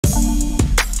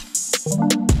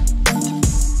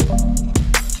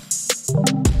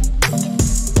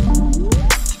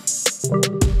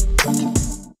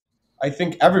I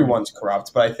think everyone's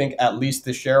corrupt, but I think at least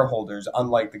the shareholders,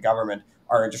 unlike the government,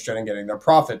 are interested in getting their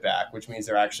profit back, which means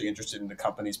they're actually interested in the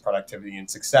company's productivity and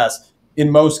success in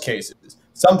most cases.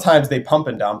 Sometimes they pump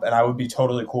and dump, and I would be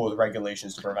totally cool with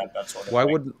regulations to prevent that sort of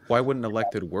thing. Why wouldn't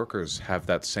elected workers have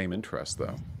that same interest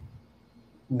though?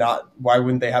 Not why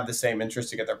wouldn't they have the same interest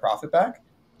to get their profit back?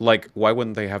 Like, why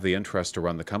wouldn't they have the interest to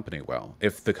run the company well?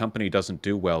 If the company doesn't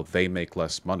do well, they make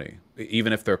less money.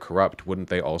 Even if they're corrupt, wouldn't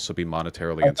they also be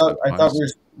monetarily I thought incentivized? we were,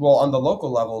 well, on the local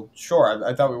level, sure.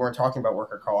 I thought we weren't talking about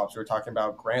worker co-ops. We were talking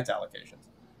about grant allocations.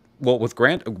 Well, with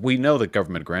we know that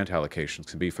government grant allocations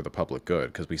can be for the public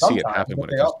good because we see it Sometimes, happen but when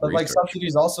it comes to but like research.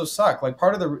 subsidies also suck. Like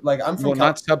part of the like I'm from Well,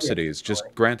 not California. subsidies, just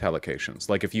grant allocations.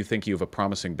 Like if you think you have a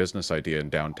promising business idea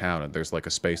in downtown and there's like a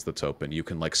space that's open, you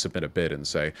can like submit a bid and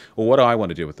say, well, what do I want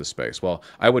to do with this space? Well,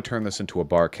 I would turn this into a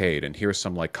barcade and here's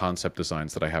some like concept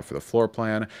designs that I have for the floor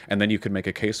plan. And then you can make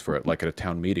a case for it like at a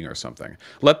town meeting or something.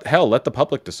 Let the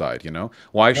public decide, you know?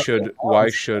 Why should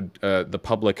the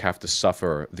public have to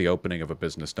suffer the opening of a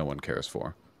business no one cares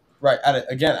for? Right.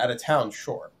 Again, at a town,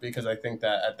 sure, because I think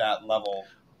that at that level,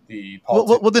 the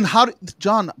Well, politics. then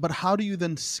John, but how do you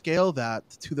then scale that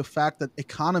to the fact that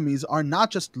economies are not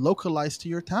just localized to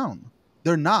your town?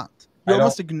 They're not. I You're don't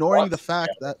almost ignoring want the to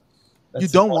fact scale. that you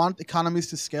That's the don't point. want economies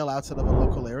to scale outside of a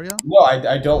local area. No,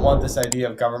 I don't want this idea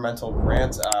of governmental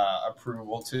grant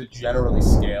approval to generally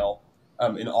scale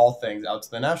in all things out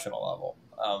to the national level.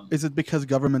 Is it because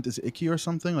government is icky or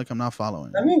something? Like I'm not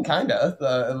following. I mean, kind of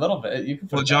a little bit. You can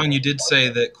put Well, it that John, way. you did say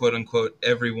that "quote unquote"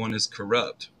 everyone is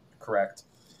corrupt. Correct.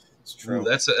 It's true. Ooh,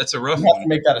 that's a rough You have to one.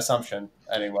 make that assumption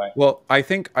anyway. Well, I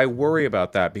think I worry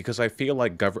about that because I feel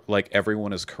like like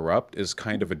everyone is corrupt is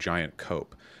kind of a giant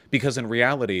cope. Because in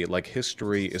reality, like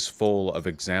history is full of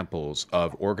examples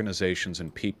of organizations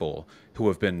and people who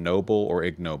have been noble or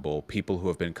ignoble, people who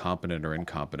have been competent or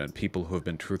incompetent, people who have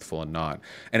been truthful and not.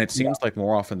 And it seems like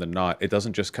more often than not, it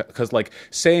doesn't just because like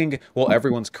saying, well,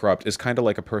 everyone's corrupt is kind of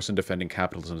like a person defending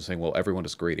capitalism and saying, well, everyone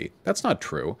is greedy. That's not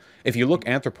true. If you look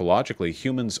anthropologically,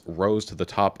 humans rose to the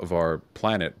top of our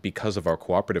planet because of our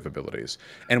cooperative abilities.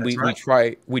 And That's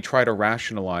right. we try to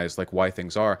rationalize like why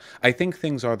things are. I think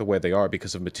things are the way they are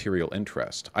because of material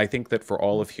interest. I think that for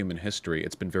all of human history,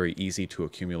 it's been very easy to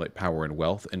accumulate power and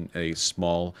wealth in a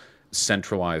small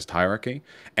centralized hierarchy,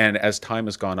 and as time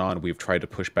has gone on we've tried to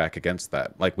push back against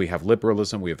that. Like we have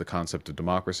liberalism, we have the concept of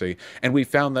democracy, and we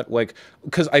found that like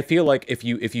because I feel like if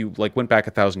you like went back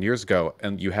 1,000 years ago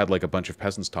and you had like a bunch of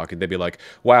peasants talking, they'd be like,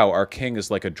 wow, our king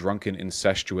is like a drunken,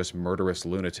 incestuous, murderous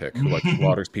lunatic who like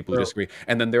slaughters people who disagree.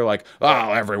 And then they're like,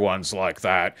 oh, everyone's like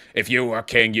that, if you were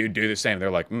king you'd do the same.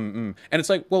 They're like and it's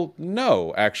like, well,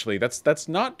 no, actually that's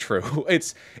not true.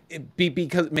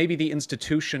 Because maybe the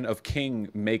institution of king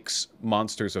makes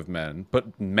monsters of men,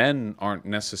 but men aren't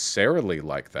necessarily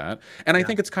like that. And I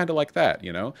think it's kind of like that,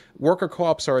 you know? Worker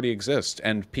co-ops already exist,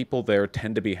 and people there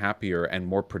tend to be happier and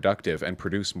more productive and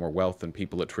produce more wealth than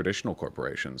people at traditional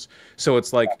corporations. So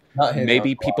it's like, Not hating on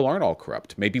maybe co-op. people aren't all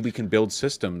corrupt. Maybe we can build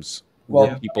systems Well,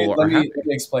 where people let are me, happy. let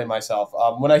me explain myself.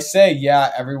 When I say,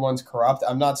 yeah, everyone's corrupt,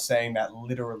 I'm not saying that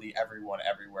literally everyone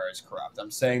everywhere is corrupt. I'm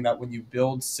saying that when you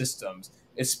build systems,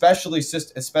 especially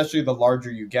the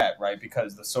larger you get, right?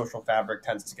 Because the social fabric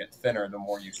tends to get thinner the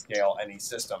more you scale any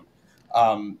system.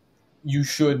 You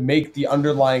should make the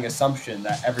underlying assumption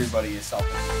that everybody is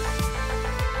selfish.